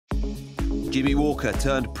Jimmy Walker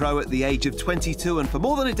turned pro at the age of 22 and for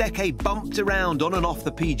more than a decade bumped around on and off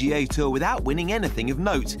the PGA Tour without winning anything of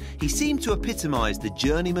note. He seemed to epitomise the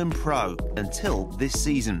journeyman pro until this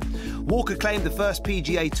season. Walker claimed the first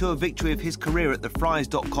PGA Tour victory of his career at the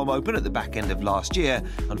Fries.com Open at the back end of last year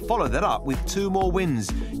and followed that up with 2 more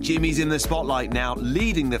wins. Jimmy's in the spotlight now,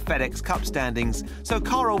 leading the FedEx Cup standings, so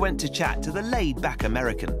Carl went to chat to the laid-back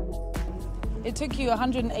American. It took you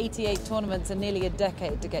 188 tournaments and nearly a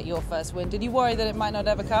decade to get your first win. Did you worry that it might not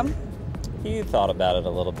ever come? You thought about it a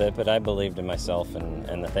little bit, but I believed in myself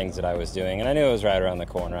and the things that I was doing, and I knew it was right around the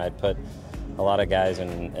corner. I'd put a lot of guys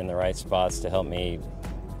in the right spots to help me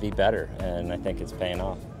be better, and I think it's paying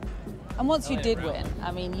off. And once you did win,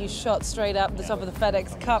 I mean, you shot straight up the top of the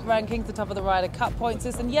FedEx Cup rankings, the top of the Ryder Cup points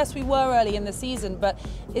list, and yes, we were early in the season, but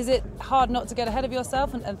is it hard not to get ahead of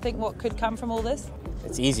yourself and think what could come from all this?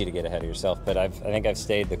 It's easy to get ahead of yourself, but I think I've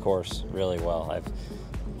stayed the course really well. I've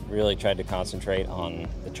really tried to concentrate on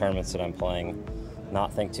the tournaments that I'm playing,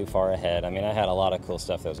 not think too far ahead. I mean, I had a lot of cool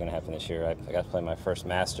stuff that was going to happen this year. I got to play my first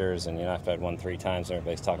Masters, and after I'd won 3 times,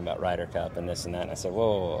 everybody's talking about Ryder Cup and this and that, and I said,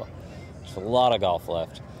 whoa, whoa, whoa. There's a lot of golf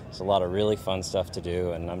left. There's a lot of really fun stuff to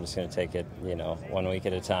do, and I'm just going to take it, 1 week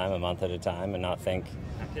at a time, a month at a time, and not think,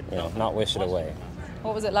 not wish it away.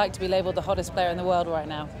 What was it like to be labeled the hottest player in the world right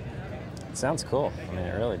now? It sounds cool. I mean,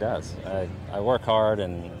 it really does. I work hard,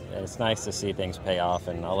 and it's nice to see things pay off,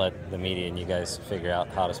 and I'll let the media and you guys figure out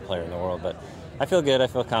hottest player in the world. But I feel good, I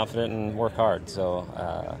feel confident, and work hard. So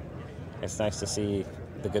it's nice to see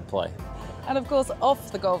the good play. And of course,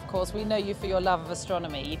 off the golf course, we know you for your love of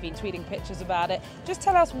astronomy. You've been tweeting pictures about it. Just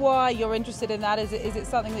tell us why you're interested in that. Is it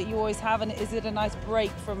something that you always have, and is it a nice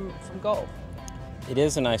break from golf? It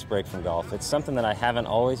is a nice break from golf. It's something that I haven't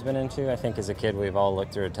always been into. I think as a kid we've all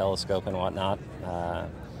looked through a telescope and whatnot.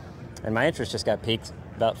 And my interest just got piqued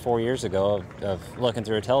about 4 years ago of looking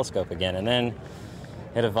through a telescope again. And then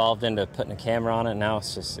it evolved into putting a camera on it. Now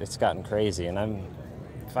it's gotten crazy. And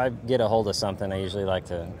if I get a hold of something, I usually like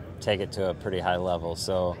to take it to a pretty high level.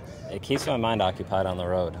 So it keeps my mind occupied on the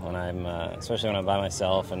road when especially when I'm by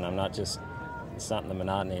myself and I'm not just, it's not in the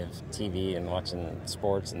monotony of TV and watching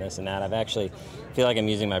sports and this and that. I've actually feel like I'm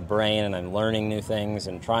using my brain and I'm learning new things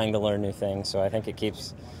and trying to learn new things. So I think it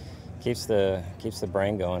keeps the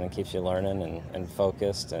brain going and keeps you learning and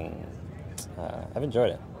focused, and I've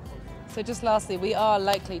enjoyed it. So just lastly, we are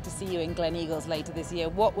likely to see you in Glen Eagles later this year.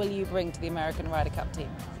 What will you bring to the American Ryder Cup team?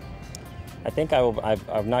 I think I'm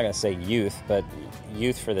not going to say youth, but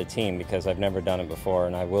youth for the team, because I've never done it before,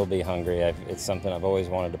 and I will be hungry. It's something I've always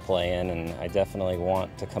wanted to play in, and I definitely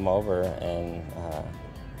want to come over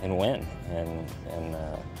and win and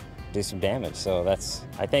do some damage. So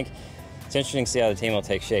I think it's interesting to see how the team will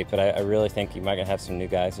take shape, but I really think you might have some new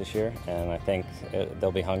guys this year, and I think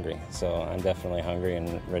they'll be hungry. So I'm definitely hungry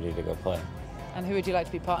and ready to go play. And who would you like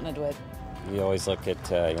to be partnered with? You always look at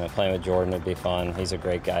playing with Jordan would be fun. He's a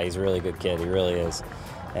great guy. He's a really good kid. He really is.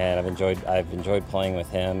 And I've enjoyed playing with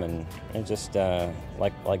him, and just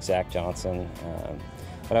like Zach Johnson.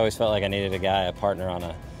 But I always felt like I needed a partner on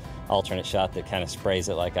an alternate shot that kind of sprays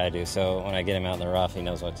it like I do. So when I get him out in the rough, he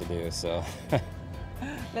knows what to do. So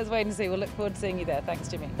let's wait and see. We'll look forward to seeing you there. Thanks,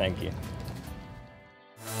 Jimmy. Thank you.